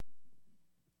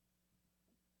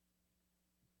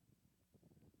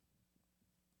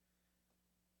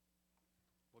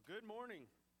Well, good morning.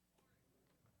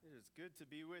 It is good to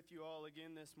be with you all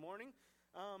again this morning.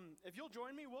 If you'll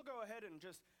join me, we'll go ahead and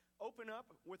just open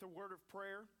up with a word of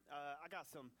prayer.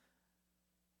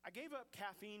 I gave up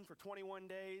caffeine for 21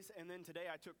 days, and then today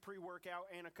I took pre-workout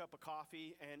and a cup of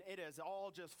coffee, and it has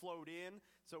all just flowed in.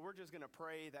 So we're just going to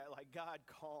pray that God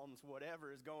calms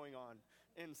whatever is going on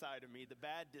inside of me, the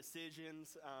bad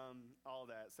decisions, all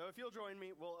that. So if you'll join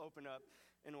me, we'll open up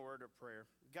in a word of prayer.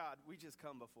 God, we just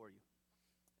come before you,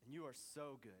 and you are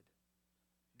so good.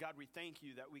 God, we thank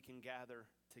you that we can gather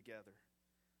together.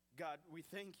 God, we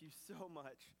thank you so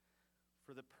much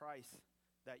for the price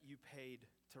that you paid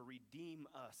to redeem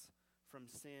us from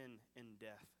sin and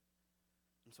death.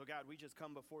 And so, God, we just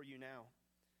come before you now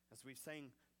as we've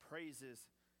sang praises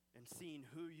and seen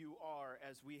who you are,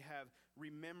 as we have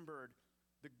remembered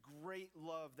the great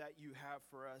love that you have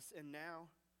for us. And now,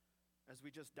 as we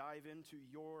just dive into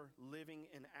your living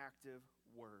and active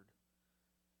word,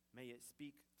 may it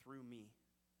speak through me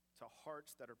to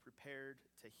hearts that are prepared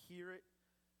to hear it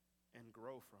and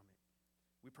grow from it.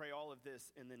 We pray all of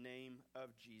this in the name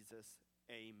of Jesus.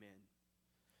 Amen.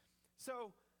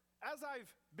 So, as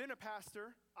I've been a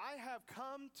pastor, I have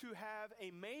come to have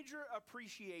a major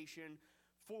appreciation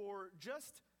for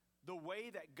just the way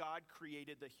that God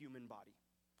created the human body.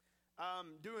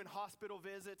 Doing hospital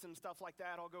visits and stuff like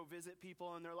that, I'll go visit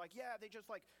people and they're like, yeah, they just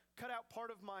cut out part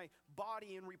of my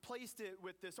body and replaced it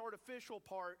with this artificial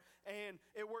part and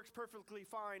it works perfectly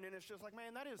fine. And it's just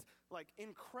man, that is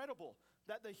incredible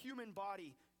that the human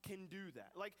body can do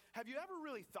that. Have you ever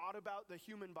really thought about the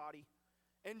human body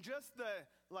and just the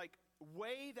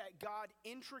way that God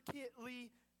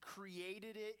intricately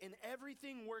created it and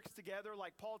everything works together,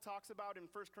 like Paul talks about in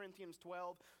 1 Corinthians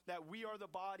 12, that we are the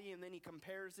body, and then he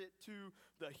compares it to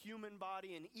the human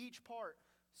body, and each part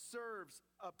serves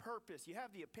a purpose. You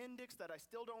have the appendix that I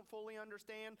still don't fully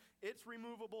understand. It's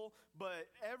removable, but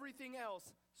everything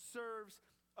else serves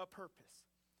a purpose.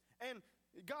 And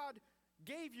God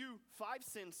gave you 5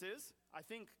 senses. I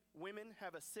think women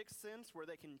have a 6th sense where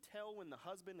they can tell when the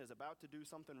husband is about to do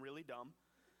something really dumb.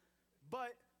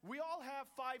 But we all have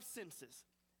 5 senses.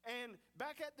 And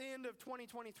back at the end of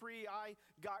 2023, I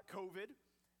got COVID.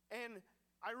 And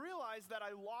I realized that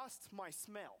I lost my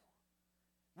smell.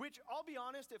 Which, I'll be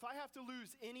honest, if I have to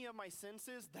lose any of my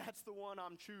senses, that's the one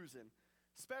I'm choosing.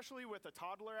 Especially with a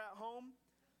toddler at home,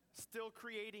 still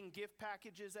creating gift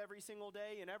packages every single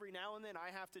day. And every now and then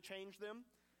I have to change them.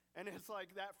 And it's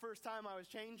that first time I was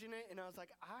changing it, and I was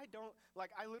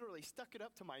I literally stuck it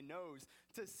up to my nose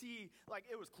to see,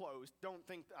 it was closed. Don't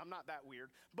think, I'm not that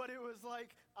weird. But it was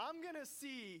I'm going to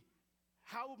see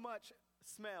how much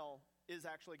smell is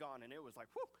actually gone. And it was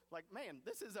whew, man,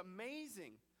 this is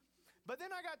amazing. But then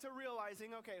I got to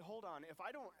realizing, okay, hold on. If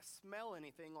I don't smell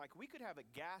anything, we could have a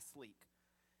gas leak,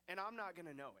 and I'm not going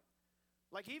to know it.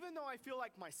 Even though I feel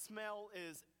like my smell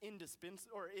is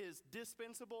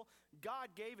dispensable, God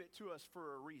gave it to us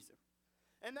for a reason.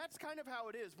 And that's kind of how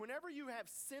it is. Whenever you have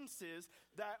senses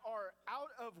that are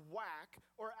out of whack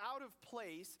or out of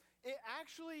place, it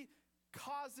actually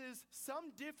causes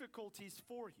some difficulties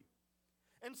for you.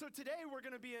 And so today we're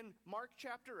going to be in Mark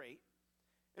chapter 8,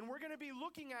 and we're going to be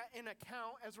looking at an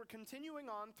account as we're continuing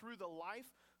on through the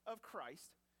life of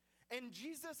Christ. And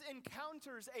Jesus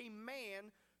encounters a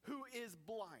man who is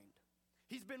blind.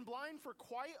 He's been blind for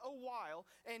quite a while,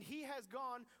 and he has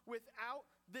gone without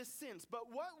this sense.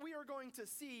 But what we are going to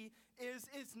see is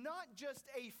it's not just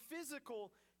a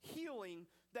physical healing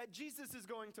that Jesus is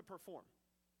going to perform,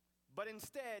 but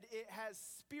instead it has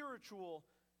spiritual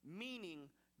meaning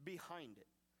behind it.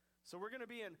 So we're going to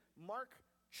be in Mark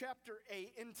chapter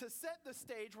 8, and to set the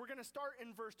stage, we're going to start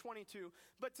in verse 22,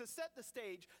 but to set the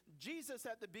stage, Jesus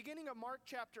at the beginning of Mark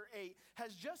chapter 8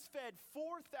 has just fed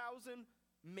 4,000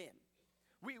 men.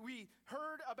 We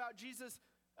heard about Jesus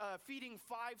feeding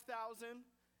 5,000,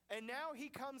 and now he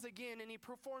comes again and he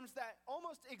performs that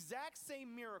almost exact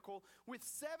same miracle with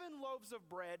 7 loaves of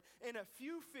bread and a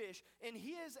few fish, and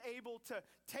he is able to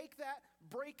take that,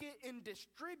 break it, and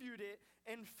distribute it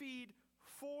and feed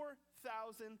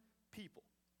 4,000 people.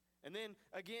 And then,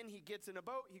 again, he gets in a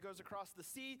boat. He goes across the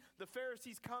sea. The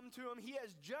Pharisees come to him. He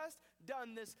has just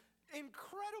done this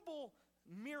incredible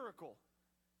miracle.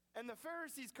 And the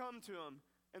Pharisees come to him,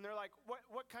 and they're like,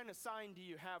 what kind of sign do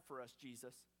you have for us,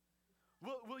 Jesus?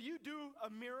 Will you do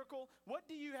a miracle? What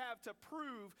do you have to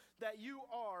prove that you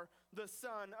are the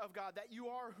Son of God, that you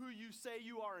are who you say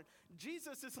you are? And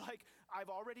Jesus is like, I've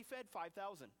already fed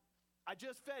 5,000. I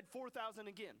just fed 4,000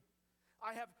 again.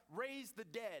 I have raised the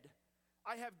dead.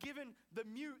 I have given the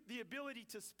mute the ability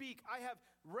to speak. I have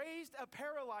raised a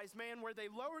paralyzed man where they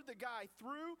lowered the guy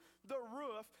through the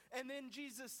roof. And then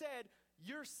Jesus said,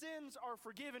 your sins are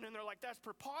forgiven. And they're like, that's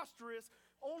preposterous.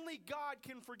 Only God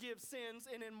can forgive sins.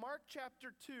 And in Mark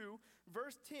chapter 2,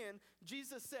 verse 10,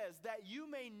 Jesus says that you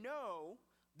may know,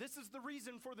 this is the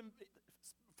reason for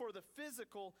the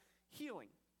physical healing,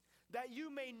 that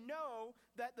you may know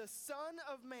that the Son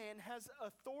of Man has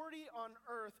authority on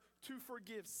earth to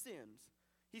forgive sins.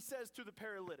 He says to the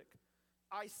paralytic,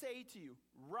 I say to you,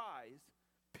 rise,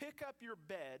 pick up your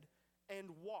bed, and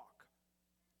walk.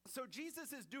 So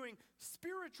Jesus is doing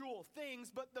spiritual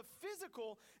things, but the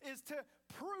physical is to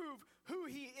prove who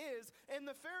he is. And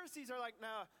the Pharisees are like,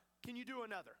 nah, can you do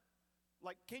another?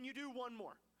 Like, can you do one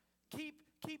more? Keep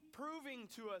proving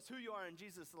to us who you are. And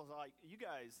Jesus is like, you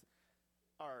guys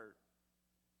are,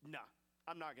 nah,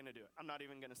 I'm not going to do it. I'm not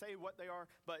even going to say what they are,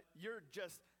 but you're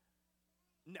just,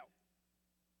 no.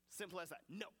 Simple as that.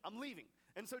 No, I'm leaving.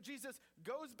 And so Jesus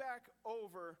goes back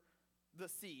over the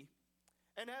sea.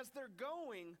 And as they're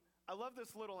going, I love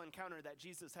this little encounter that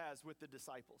Jesus has with the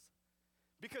disciples.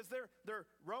 Because they're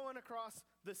rowing across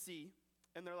the sea,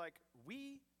 and they're like,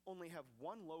 we only have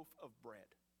one loaf of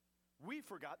bread. We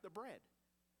forgot the bread.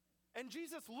 And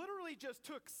Jesus literally just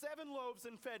took 7 loaves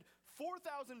and fed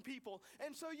 4,000 people.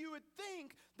 And so you would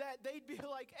think that they'd be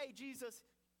like, hey, Jesus,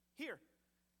 here,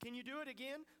 can you do it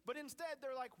again? But instead,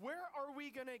 they're like, where are we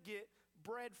going to get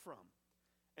bread from?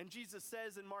 And Jesus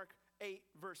says in Mark 8,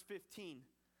 verse 15,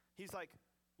 he's like,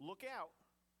 look out.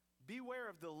 Beware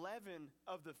of the leaven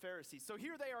of the Pharisees. So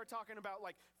here they are talking about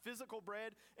like physical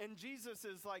bread, and Jesus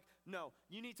is like, no,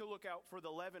 you need to look out for the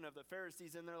leaven of the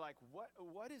Pharisees. And they're like,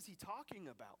 what is he talking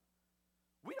about?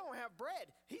 We don't have bread.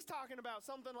 He's talking about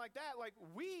something like that. Like,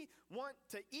 we want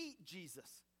to eat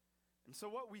Jesus. And so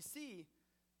what we see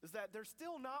is that they're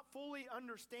still not fully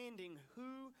understanding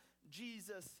who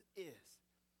Jesus is.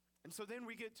 And so then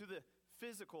we get to the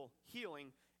physical healing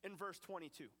in verse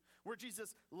 22, where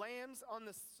Jesus lands on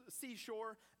the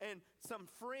seashore and some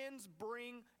friends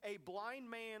bring a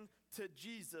blind man to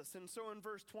Jesus. And so in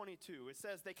verse 22, it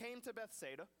says, they came to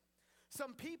Bethsaida.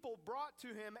 Some people brought to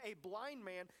him a blind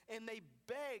man, and they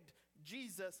begged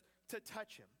Jesus to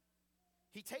touch him.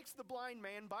 He takes the blind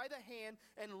man by the hand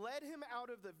and led him out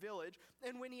of the village.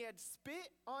 And when he had spit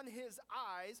on his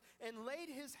eyes and laid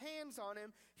his hands on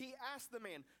him, he asked the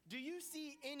man, do you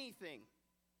see anything?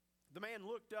 The man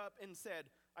looked up and said,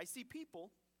 I see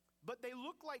people, but they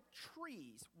look like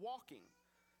trees walking.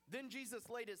 Then Jesus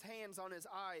laid his hands on his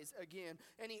eyes again,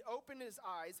 and he opened his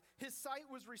eyes. His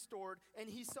sight was restored, and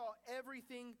he saw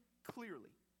everything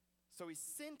clearly. So he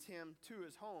sent him to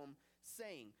his home,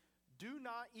 saying, do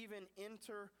not even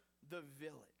enter the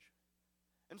village.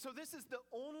 And so this is the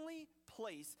only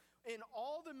place in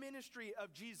all the ministry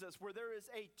of Jesus where there is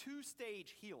a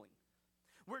 2-stage healing.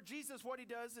 Where Jesus, what he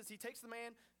does is he takes the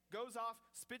man, goes off,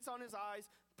 spits on his eyes,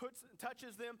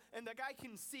 touches them, and the guy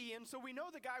can see. And so we know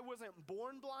the guy wasn't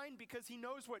born blind because he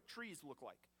knows what trees look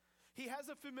like. He has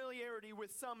a familiarity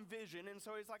with some vision, and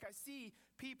so he's like, I see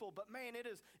people, but man, it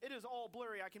is all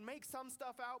blurry. I can make some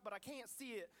stuff out, but I can't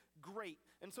see it great.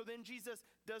 And so then Jesus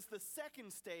does the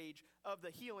second stage of the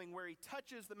healing where he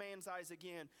touches the man's eyes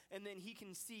again, and then he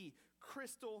can see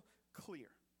crystal clear.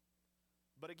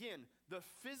 But again, the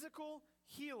physical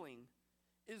healing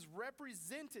is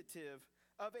representative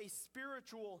of a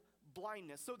spiritual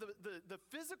blindness. So the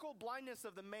physical blindness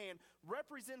of the man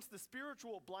represents the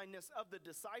spiritual blindness of the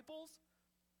disciples,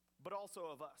 but also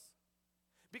of us.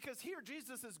 Because here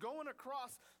Jesus is going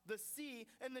across the sea,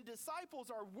 and the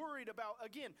disciples are worried about,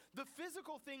 again, the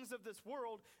physical things of this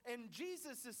world. And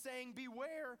Jesus is saying,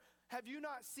 beware, have you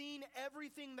not seen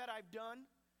everything that I've done?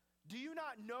 Do you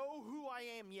not know who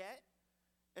I am yet?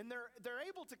 And they're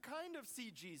able to kind of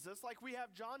see Jesus, like we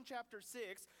have John chapter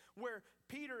 6, where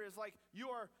Peter is like, you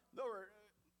are,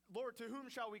 Lord, to whom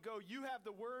shall we go? You have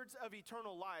the words of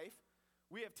eternal life.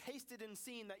 We have tasted and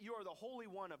seen that you are the Holy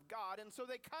One of God. And so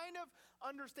they kind of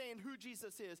understand who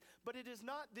Jesus is, but it is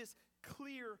not this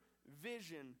clear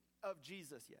vision of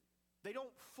Jesus yet. They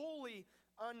don't fully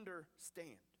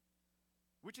understand,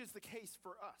 which is the case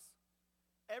for us.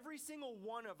 Every single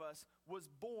one of us was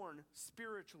born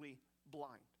spiritually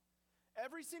blind.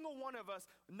 Every single one of us,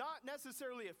 not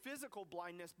necessarily a physical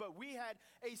blindness, but we had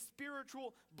a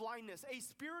spiritual blindness, a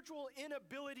spiritual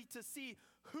inability to see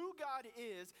who God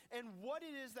is and what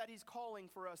it is that he's calling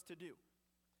for us to do.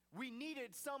 We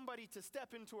needed somebody to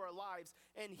step into our lives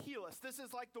and heal us. This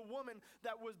is like the woman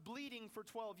that was bleeding for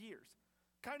 12 years.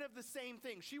 Kind of the same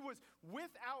thing. She was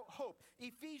without hope.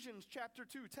 Ephesians chapter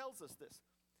 2 tells us this.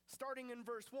 Starting in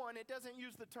verse 1, it doesn't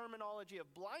use the terminology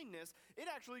of blindness. It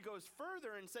actually goes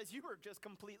further and says you were just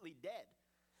completely dead.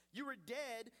 You were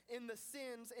dead in the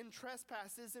sins and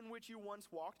trespasses in which you once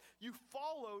walked. You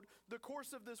followed the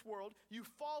course of this world. You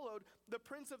followed the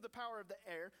prince of the power of the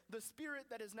air, the spirit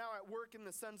that is now at work in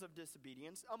the sons of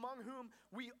disobedience, among whom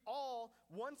we all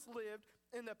once lived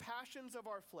in the passions of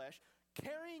our flesh,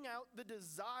 carrying out the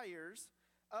desires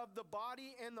of the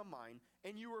body and the mind,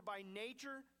 and you were by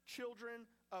nature children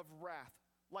of wrath,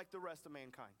 like the rest of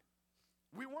mankind.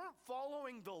 We weren't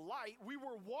following the light. We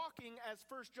were walking, as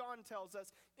 1 John tells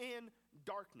us, in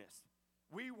darkness.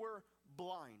 We were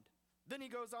blind. Then he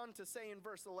goes on to say in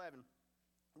verse 11,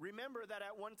 remember that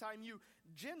at one time you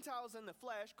Gentiles in the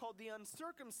flesh, called the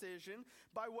uncircumcision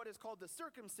by what is called the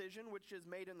circumcision, which is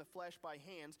made in the flesh by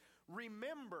hands.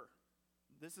 Remember,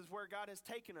 this is where God has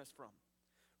taken us from.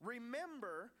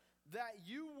 Remember that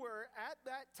you were at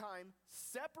that time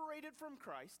separated from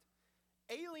Christ,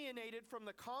 alienated from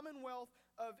the commonwealth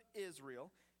of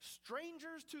Israel,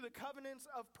 strangers to the covenants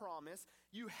of promise.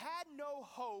 You had no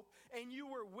hope, and you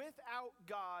were without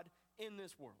God in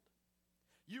this world.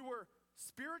 You were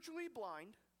spiritually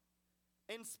blind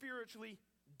and spiritually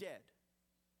dead.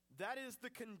 That is the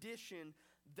condition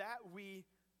that we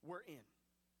were in.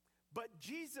 But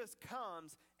Jesus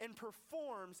comes and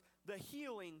performs the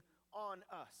healing on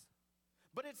us.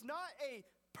 But it's not a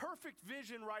perfect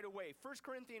vision right away. 1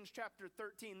 Corinthians chapter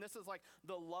 13, this is like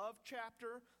the love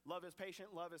chapter. Love is patient,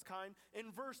 love is kind.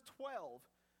 In verse 12,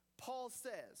 Paul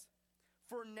says,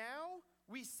 for now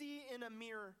we see in a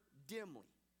mirror dimly.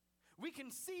 We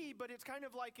can see, but it's kind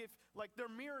of like if their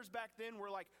mirrors back then were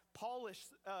like polished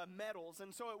metals.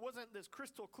 And so it wasn't this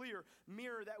crystal clear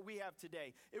mirror that we have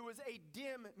today. It was a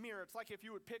dim mirror. It's like if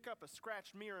you would pick up a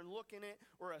scratched mirror and look in it,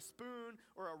 or a spoon,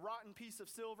 or a rotten piece of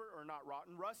silver, or not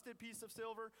rotten, rusted piece of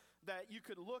silver that you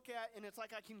could look at. And it's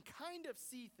like I can kind of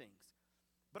see things,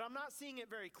 but I'm not seeing it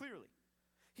very clearly.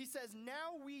 He says,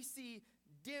 now we see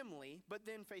dimly, but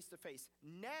then face to face.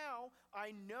 Now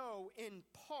I know in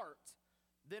part,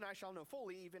 then I shall know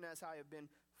fully, even as I have been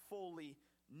fully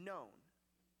known.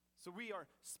 So we are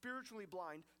spiritually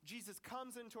blind. Jesus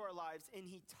comes into our lives and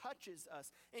he touches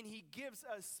us and he gives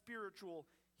us spiritual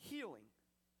healing.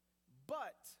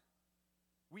 But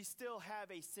we still have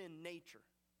a sin nature.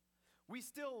 We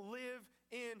still live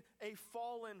in a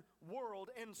fallen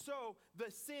world. And so the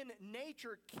sin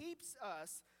nature keeps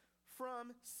us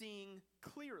from seeing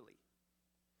clearly.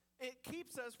 It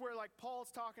keeps us where, like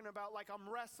Paul's talking about, like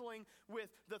I'm wrestling with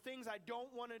the things I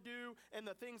don't want to do and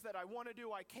the things that I want to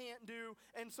do I can't do.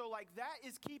 And so like that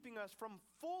is keeping us from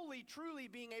fully, truly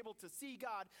being able to see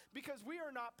God, because we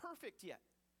are not perfect yet.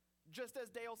 Just as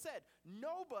Dale said,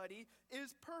 nobody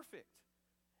is perfect.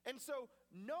 And so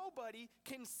nobody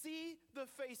can see the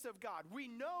face of God. We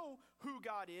know who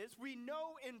God is. We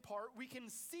know in part. We can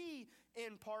see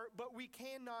in part, but we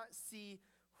cannot see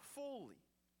fully.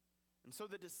 And so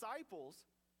the disciples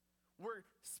were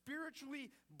spiritually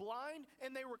blind,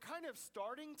 and they were kind of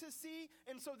starting to see.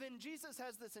 And so then Jesus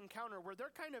has this encounter where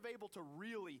they're kind of able to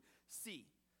really see.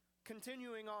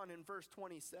 Continuing on in verse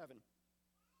 27,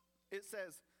 it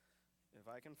says, if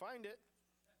I can find it.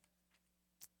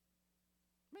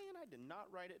 Man, I did not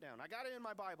write it down. I got it in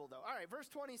my Bible, though. All right, verse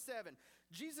 27.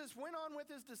 Jesus went on with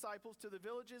his disciples to the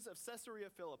villages of Caesarea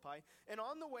Philippi, and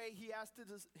on the way he asked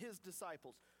his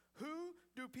disciples, who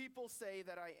do people say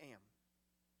that I am?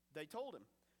 They told him,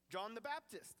 John the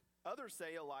Baptist. Others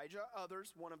say Elijah,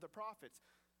 others one of the prophets.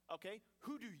 Okay,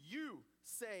 who do you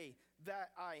say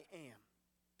that I am?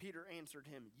 Peter answered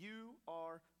him, you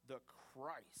are the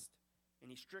Christ.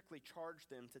 And he strictly charged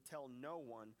them to tell no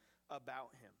one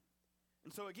about him.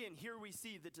 And so again, here we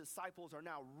see the disciples are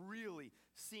now really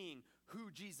seeing who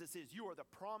Jesus is. You are the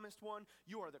promised one.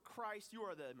 You are the Christ. You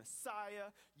are the Messiah.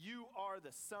 You are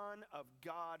the Son of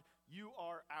God. You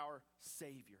are our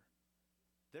Savior.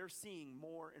 They're seeing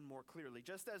more and more clearly.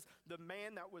 Just as the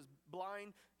man that was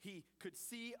blind, he could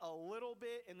see a little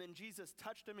bit, and then Jesus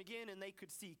touched him again, and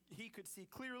he could see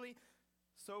clearly.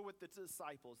 So with the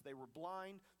disciples, they were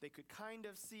blind. They could kind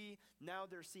of see. Now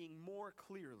they're seeing more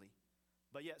clearly.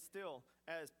 But yet still,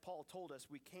 as Paul told us,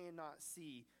 we cannot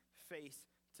see face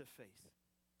to face.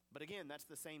 But again, that's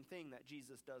the same thing that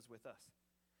Jesus does with us.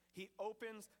 He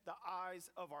opens the eyes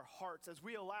of our hearts. As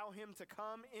we allow him to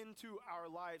come into our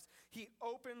lives, he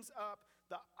opens up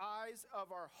the eyes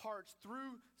of our hearts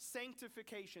through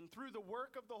sanctification, through the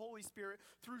work of the Holy Spirit,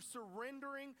 through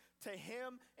surrendering to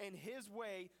him and his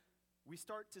way. We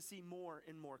start to see more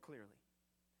and more clearly.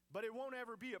 But it won't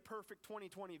ever be a perfect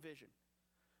 20/20 vision.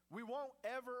 We won't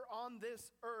ever on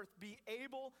this earth be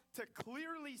able to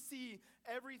clearly see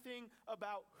everything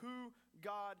about who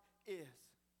God is.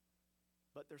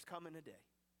 But there's coming a day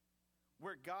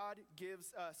where God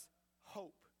gives us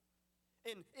hope.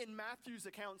 In Matthew's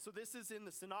account, so this is in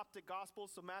the Synoptic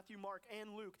Gospels, so Matthew, Mark,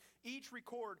 and Luke, each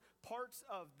record parts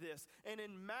of this. And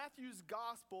in Matthew's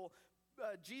Gospel,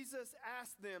 Jesus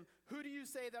asked them, "Who do you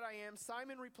say that I am?"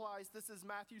 Simon replies, this is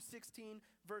Matthew 16,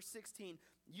 verse 16,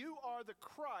 "You are the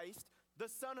Christ, the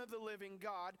Son of the living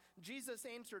God." Jesus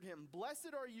answered him,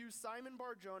 "Blessed are you, Simon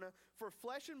Bar-Jonah, for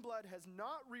flesh and blood has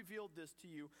not revealed this to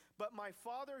you, but my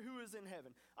Father who is in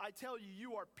heaven. I tell you,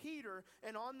 you are Peter,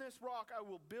 and on this rock I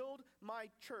will build my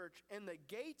church, and the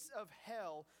gates of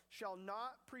hell shall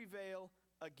not prevail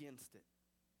against it."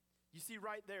 You see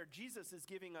right there, Jesus is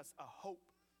giving us a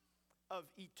hope of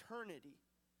eternity.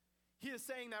 He is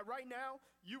saying that right now,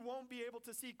 you won't be able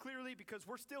to see clearly because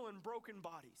we're still in broken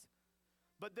bodies.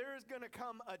 But there is going to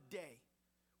come a day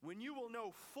when you will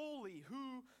know fully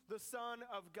who the Son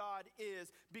of God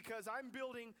is, because I'm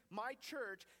building my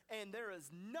church and there is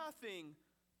nothing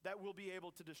that will be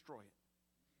able to destroy it.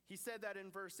 He said that in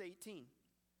verse 18.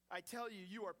 "I tell you,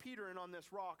 you are Peter, and on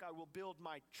this rock I will build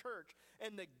my church,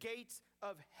 and the gates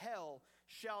of hell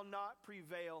shall not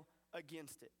prevail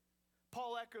against it."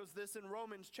 Paul echoes this in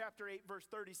Romans chapter 8, verse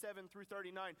 37 through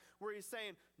 39, where he's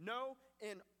saying, "No,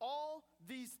 in all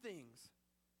these things,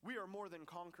 we are more than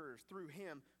conquerors through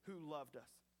him who loved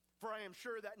us. For I am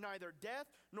sure that neither death,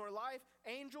 nor life,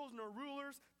 angels, nor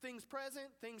rulers, things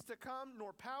present, things to come,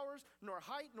 nor powers, nor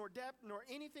height, nor depth, nor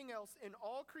anything else in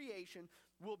all creation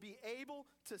will be able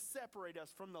to separate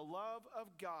us from the love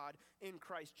of God in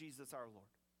Christ Jesus our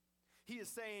Lord." He is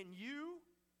saying,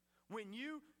 when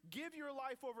you give your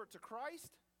life over to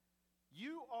Christ,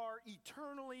 you are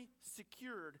eternally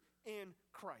secured in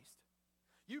Christ.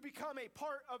 You become a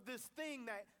part of this thing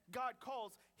that God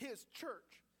calls his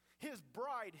church, his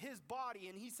bride, his body.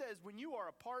 And he says, when you are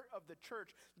a part of the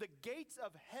church, the gates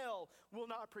of hell will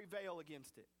not prevail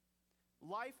against it.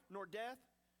 Life nor death,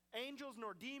 angels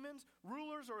nor demons,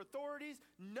 rulers or authorities,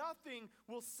 nothing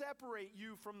will separate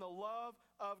you from the love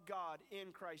of God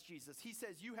in Christ Jesus. He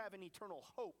says you have an eternal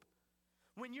hope.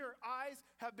 When your eyes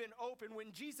have been opened,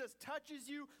 when Jesus touches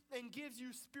you and gives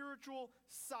you spiritual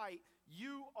sight,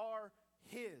 you are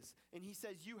his. And he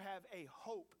says you have a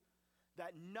hope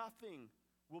that nothing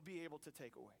will be able to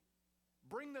take away.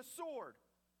 Bring the sword,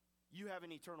 you have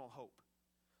an eternal hope.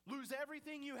 Lose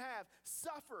everything you have,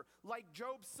 suffer like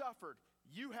Job suffered,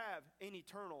 you have an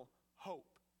eternal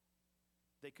hope.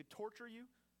 They could torture you,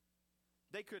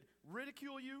 they could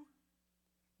ridicule you,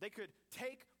 they could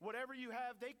take whatever you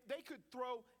have. They could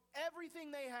throw everything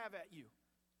they have at you.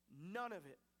 None of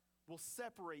it will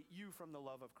separate you from the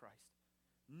love of Christ.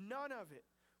 None of it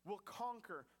will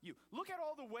conquer you. Look at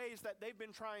all the ways that they've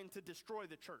been trying to destroy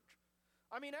the church.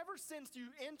 I mean, ever since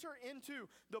you enter into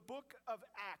the book of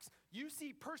Acts, you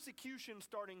see persecution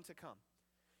starting to come.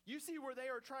 You see where they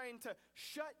are trying to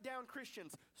shut down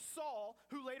Christians. Saul,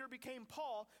 who later became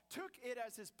Paul, took it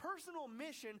as his personal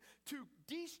mission to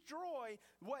destroy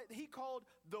what he called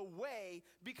the way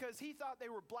because he thought they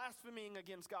were blaspheming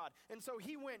against God. And so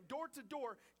he went door to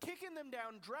door, kicking them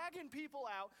down, dragging people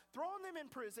out, throwing them in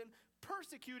prison,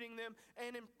 persecuting them,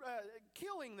 and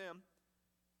killing them.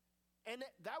 And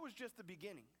that was just the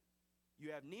beginning.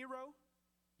 You have Nero.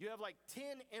 You have like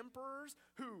 10 emperors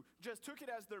who just took it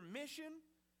as their mission.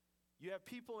 You have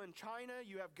people in China,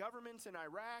 you have governments in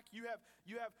Iraq, you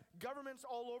have governments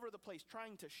all over the place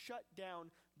trying to shut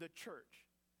down the church.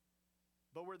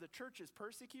 But where the church is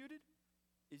persecuted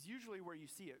is usually where you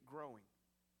see it growing.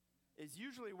 Is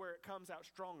usually where it comes out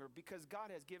stronger because God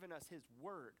has given us his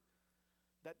word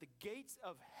that the gates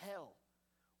of hell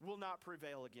will not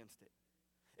prevail against it.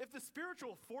 If the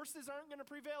spiritual forces aren't going to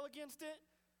prevail against it,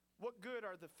 what good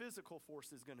are the physical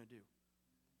forces going to do?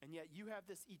 And yet you have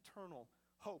this eternal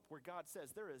hope where God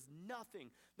says there is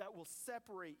nothing that will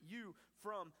separate you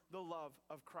from the love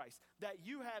of Christ. That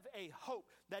you have a hope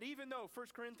that even though 1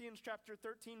 Corinthians chapter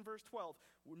 13 verse 12,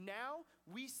 now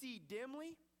we see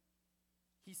dimly,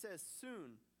 he says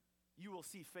soon you will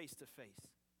see face to face.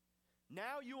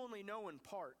 Now you only know in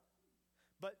part,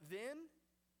 but then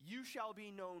you shall be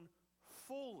known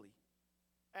fully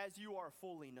as you are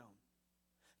fully known.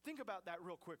 Think about that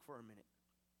real quick for a minute.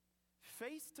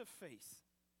 Face to face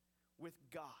with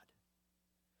God.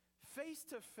 Face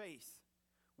to face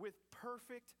with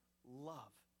perfect love.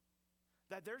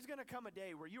 That there's going to come a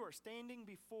day where you are standing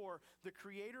before the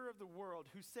creator of the world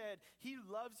who said he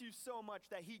loves you so much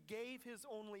that he gave his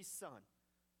only son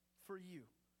for you.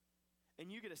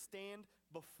 And you get to stand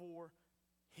before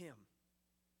him.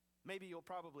 Maybe you'll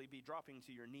probably be dropping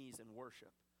to your knees in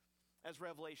worship. As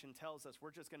Revelation tells us, we're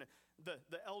just going to,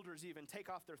 the elders even take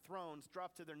off their thrones,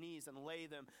 drop to their knees, and lay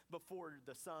them before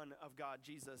the Son of God,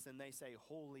 Jesus. And they say,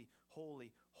 holy,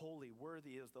 holy, holy,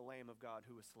 worthy is the Lamb of God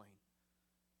who was slain.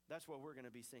 That's what we're going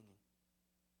to be singing.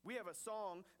 We have a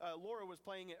song, Laura was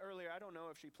playing it earlier. I don't know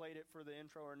if she played it for the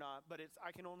intro or not, but it's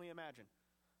I Can Only Imagine.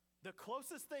 The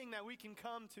closest thing that we can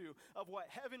come to of what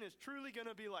heaven is truly going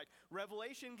to be like.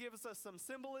 Revelation gives us some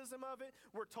symbolism of it.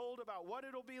 We're told about what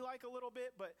it'll be like a little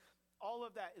bit, but all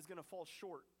of that is going to fall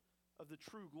short of the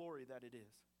true glory that it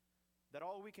is. That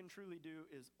all we can truly do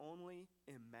is only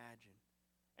imagine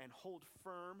and hold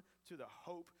firm to the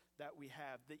hope that we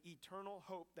have, the eternal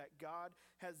hope that God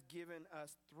has given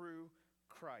us through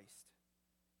Christ.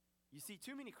 You see,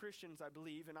 too many Christians, I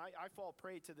believe, and I fall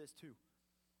prey to this too.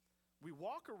 We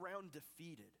walk around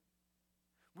defeated.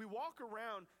 We walk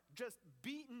around just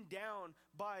beaten down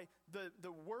by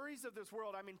the worries of this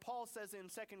world. I mean, Paul says in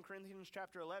 2 Corinthians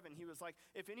chapter 11, he was like,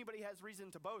 if anybody has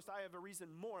reason to boast, I have a reason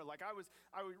more. Like I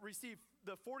received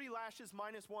the 40 lashes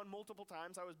minus one multiple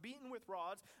times. I was beaten with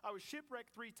rods. I was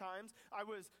shipwrecked 3 times. I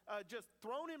was just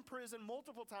thrown in prison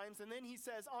multiple times. And then he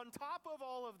says, on top of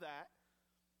all of that,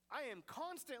 I am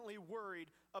constantly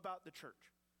worried about the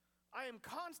church. I am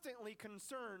constantly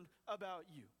concerned about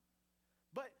you.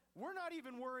 But we're not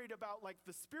even worried about like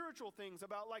the spiritual things,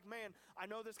 about like, man, I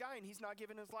know this guy and he's not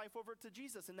giving his life over to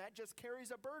Jesus and that just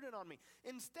carries a burden on me.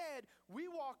 Instead, we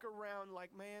walk around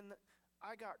like, man,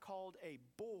 I got called a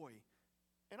boy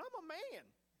and I'm a man.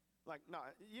 Like, no,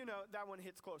 that one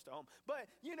hits close to home. But,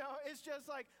 it's just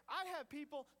like, I have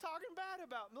people talking bad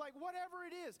about me, like whatever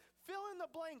it is, fill in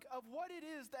the blank of what it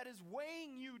is that is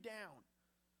weighing you down.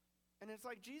 And it's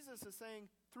like Jesus is saying,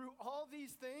 through all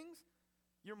these things,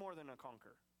 you're more than a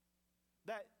conqueror.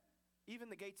 That even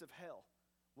the gates of hell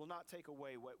will not take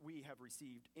away what we have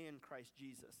received in Christ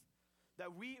Jesus.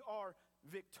 That we are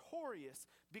victorious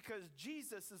because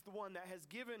Jesus is the one that has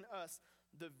given us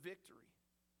the victory.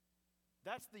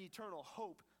 That's the eternal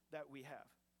hope that we have.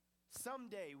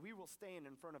 Someday we will stand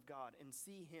in front of God and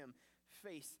see him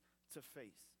face to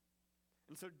face.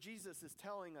 And so Jesus is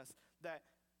telling us that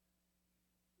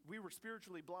we were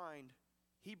spiritually blind.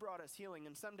 He brought us healing,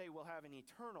 and someday we'll have an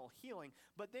eternal healing.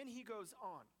 But then he goes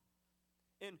on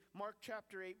in Mark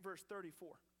chapter 8, verse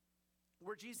 34,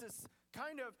 where Jesus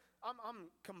I'm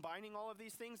combining all of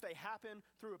these things. They happen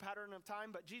through a pattern of time,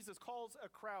 but Jesus calls a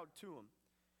crowd to him.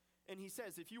 And he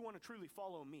says, if you want to truly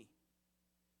follow me,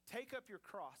 take up your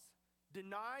cross,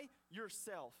 deny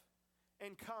yourself,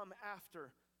 and come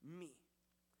after me.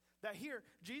 That here,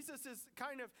 Jesus is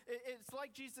it's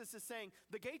like Jesus is saying,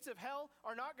 the gates of hell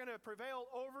are not going to prevail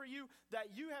over you,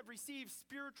 that you have received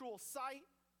spiritual sight.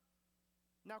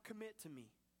 Now commit to me.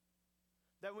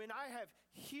 That when I have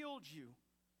healed you,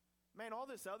 man, all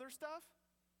this other stuff,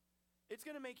 it's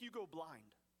going to make you go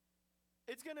blind.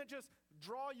 It's going to just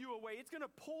draw you away. It's going to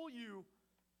pull you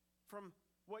from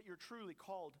what you're truly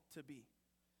called to be.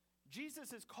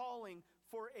 Jesus is calling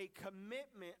for a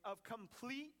commitment of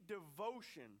complete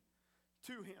devotion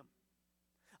to him.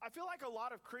 I feel like a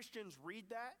lot of Christians read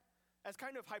that as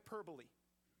kind of hyperbole.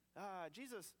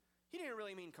 Jesus, he didn't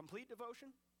really mean complete devotion.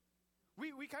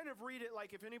 We kind of read it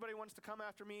like if anybody wants to come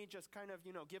after me, just kind of,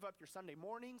 give up your Sunday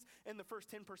mornings and the first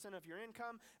 10% of your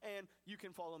income, and you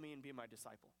can follow me and be my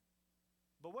disciple.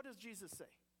 But what does Jesus say?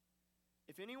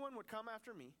 If anyone would come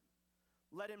after me,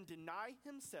 let him deny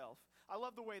himself. I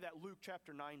love the way that Luke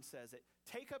chapter 9 says it.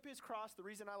 Take up his cross. The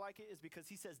reason I like it is because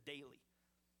he says daily.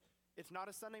 It's not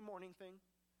a Sunday morning thing.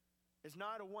 It's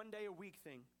not a one day a week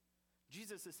thing.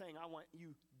 Jesus is saying, I want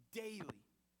you daily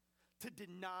to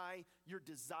deny your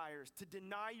desires, to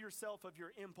deny yourself of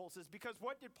your impulses. Because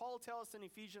what did Paul tell us in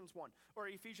Ephesians 1 or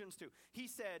Ephesians 2? He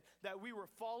said that we were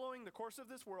following the course of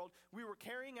this world. We were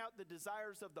carrying out the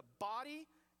desires of the body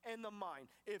and the mind.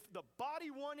 If the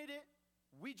body wanted it,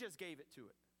 we just gave it to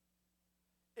it.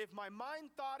 If my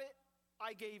mind thought it,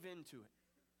 I gave in to it.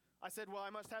 I said, well, I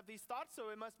must have these thoughts,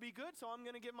 so it must be good, so I'm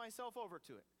going to give myself over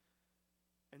to it.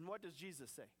 And what does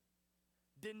Jesus say?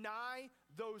 Deny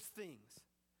those things.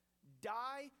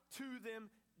 Die to them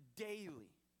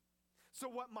daily. So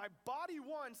what my body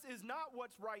wants is not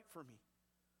what's right for me.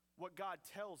 What God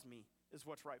tells me is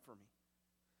what's right for me.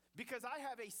 Because I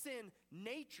have a sin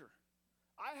nature.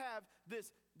 I have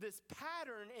this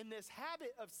pattern and this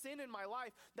habit of sin in my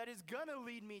life that is going to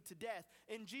lead me to death.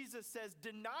 And Jesus says,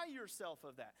 deny yourself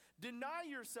of that. Deny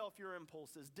yourself your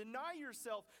impulses. Deny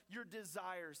yourself your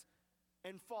desires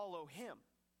and follow him.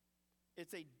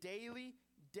 It's a daily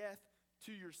death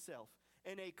to yourself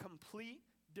and a complete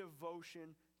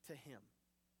devotion to him.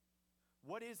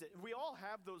 What is it? We all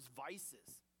have those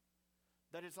vices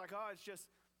that it's like,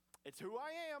 it's who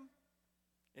I am.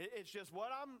 It's just what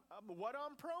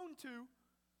I'm prone to.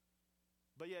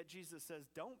 But yet Jesus says,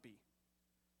 don't be.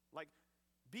 Like,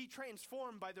 be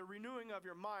transformed by the renewing of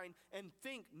your mind and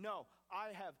think, no, I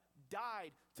have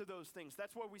died to those things.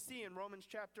 That's what we see in Romans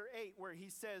chapter 8, where he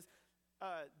says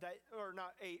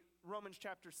Romans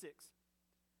chapter 6,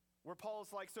 where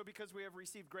Paul's like, so because we have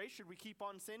received grace, should we keep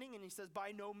on sinning? And he says,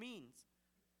 by no means.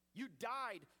 You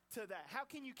died to that. How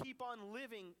can you keep on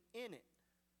living in it?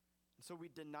 And so we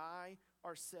deny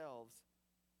ourselves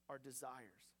our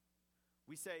desires.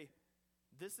 We say,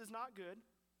 this is not good.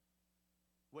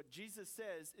 What Jesus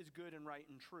says is good and right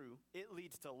and true. It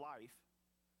leads to life.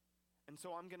 And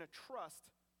so I'm going to trust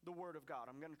the word of God.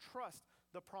 I'm going to trust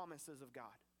the promises of God.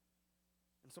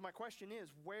 And so my question is,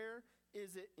 where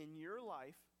is it in your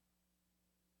life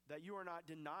that you are not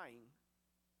denying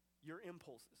your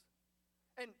impulses?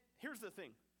 And here's the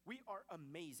thing. We are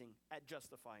amazing at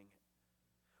justifying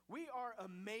it. We are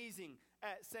amazing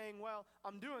at saying, well,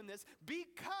 I'm doing this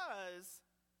because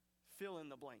fill in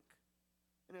the blank.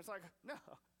 And it's like, no.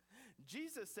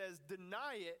 Jesus says,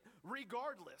 deny it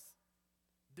regardless.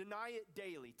 Deny it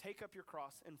daily. Take up your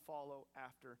cross and follow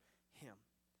after him.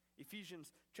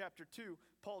 Ephesians chapter 2,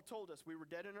 Paul told us we were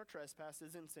dead in our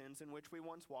trespasses and sins in which we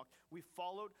once walked. We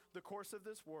followed the course of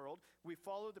this world. We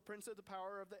followed the prince of the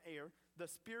power of the air, the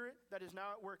spirit that is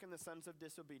now at work in the sons of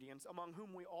disobedience, among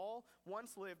whom we all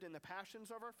once lived in the passions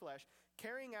of our flesh,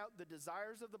 carrying out the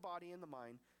desires of the body and the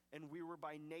mind, and we were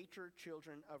by nature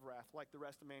children of wrath, like the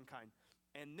rest of mankind.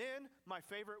 And then, my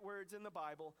favorite words in the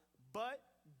Bible, but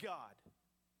God,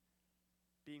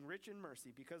 being rich in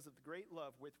mercy because of the great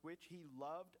love with which he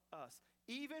loved us,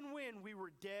 even when we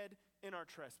were dead in our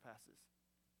trespasses,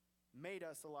 made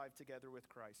us alive together with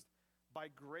Christ. By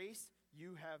grace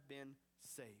you have been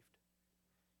saved.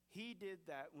 He did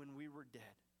that when we were dead.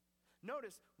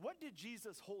 Notice, what did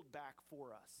Jesus hold back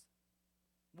for us?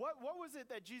 What was it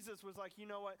that Jesus was like, you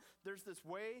know what, there's this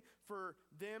way for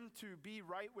them to be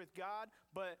right with God,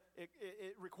 but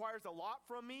it requires a lot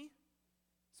from me,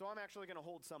 so I'm actually going to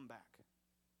hold some back.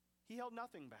 He held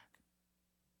nothing back.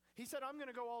 He said, I'm going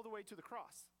to go all the way to the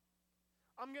cross.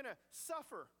 I'm going to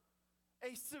suffer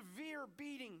a severe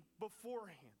beating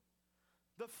beforehand.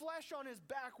 The flesh on his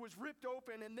back was ripped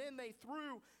open, and then they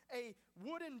threw a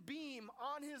wooden beam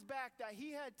on his back that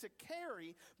he had to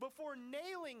carry before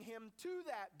nailing him to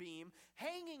that beam,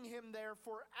 hanging him there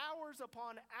for hours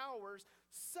upon hours,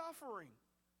 suffering.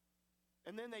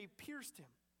 And then they pierced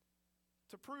him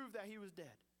to prove that he was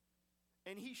dead.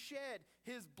 And he shed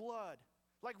his blood.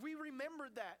 Like, we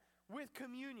remembered that with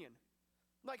communion.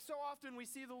 Like, so often we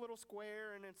see the little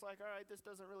square and it's like, all right, this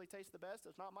doesn't really taste the best.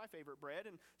 It's not my favorite bread.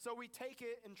 And so we take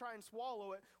it and try and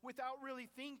swallow it without really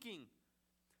thinking.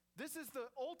 This is the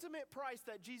ultimate price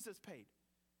that Jesus paid.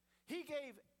 He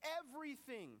gave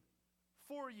everything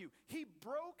for you. He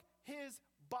broke his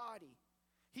body.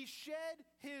 He shed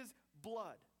his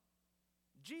blood.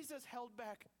 Jesus held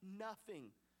back nothing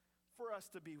for us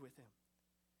to be with him.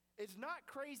 It's not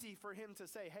crazy for him to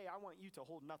say, hey, I want you to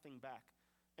hold nothing back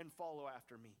and follow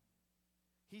after me.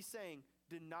 He's saying,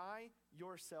 deny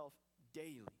yourself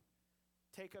daily.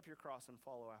 Take up your cross and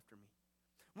follow after me.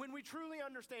 When we truly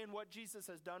understand what Jesus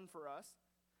has done for us,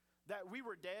 that we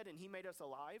were dead and he made us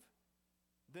alive,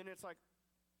 then it's like,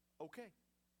 okay,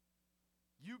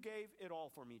 you gave it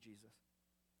all for me, Jesus.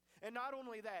 And not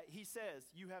only that, he says,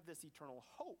 you have this eternal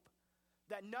hope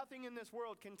that nothing in this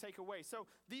world can take away. So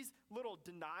these little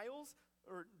denials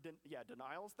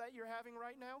that you're having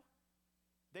right now,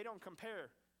 they don't compare.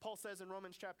 Paul says in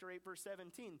Romans chapter 8, verse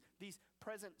 17, these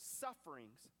present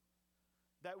sufferings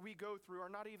that we go through are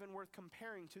not even worth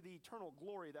comparing to the eternal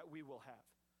glory that we will have.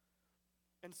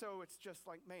 And so it's just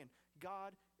like, man,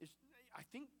 God is, I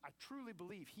truly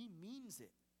believe he means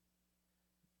it.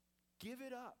 Give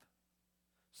it up.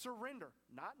 Surrender.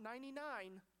 Not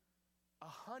 99,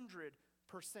 100%.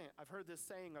 I've heard this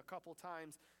saying a couple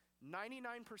times. 99%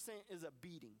 is a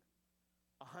beating.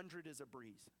 100 is a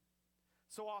breeze.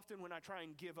 So often when I try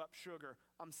and give up sugar,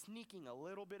 I'm sneaking a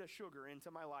little bit of sugar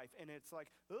into my life, and it's like,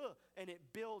 ugh, and it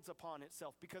builds upon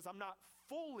itself because I'm not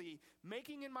fully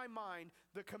making in my mind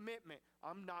the commitment.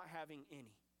 I'm not having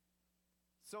any.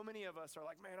 So many of us are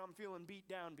like, man, I'm feeling beat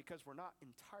down because we're not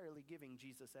entirely giving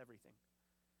Jesus everything.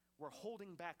 We're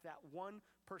holding back that 1%,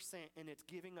 and it's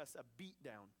giving us a beat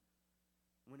down.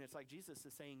 When it's like Jesus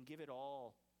is saying, give it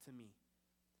all to me.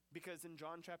 Because in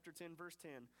John chapter 10, verse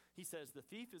 10, he says, the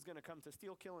thief is going to come to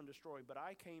steal, kill, and destroy, but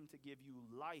I came to give you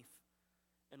life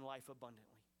and life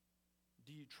abundantly.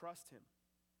 Do you trust him?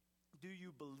 Do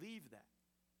you believe that?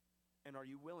 And are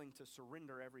you willing to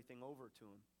surrender everything over to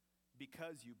him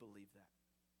because you believe that?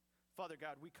 Father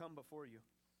God, we come before you,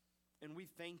 and we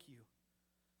thank you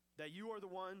that you are the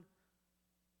one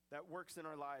that works in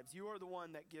our lives. You are the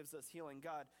one that gives us healing.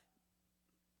 God,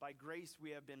 by grace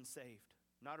we have been saved,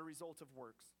 not a result of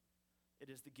works. It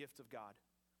is the gift of God.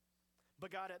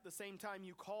 But God, at the same time,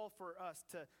 you call for us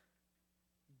to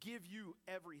give you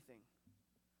everything,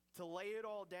 to lay it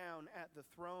all down at the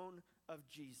throne of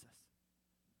Jesus,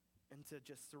 and to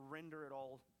just surrender it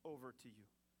all over to you.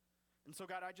 And so,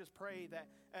 God, I just pray that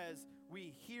as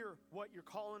we hear what you're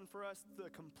calling for us,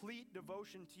 the complete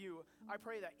devotion to you, I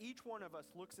pray that each one of us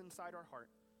looks inside our heart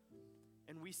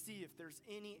and we see if there's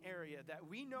any area that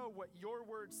we know what your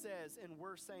word says and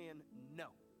we're saying no.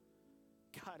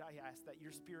 God, I ask that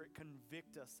your Spirit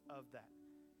convict us of that.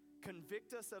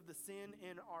 Convict us of the sin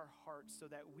in our hearts so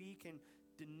that we can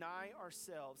deny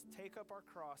ourselves, take up our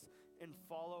cross, and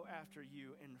follow after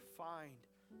you and find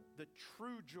the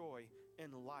true joy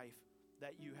and life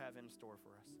that you have in store for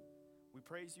us. We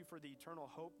praise you for the eternal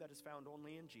hope that is found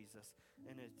only in Jesus,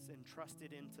 and it's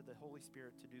entrusted into the Holy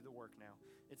Spirit to do the work now.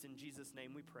 It's in Jesus'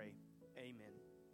 name we pray. Amen.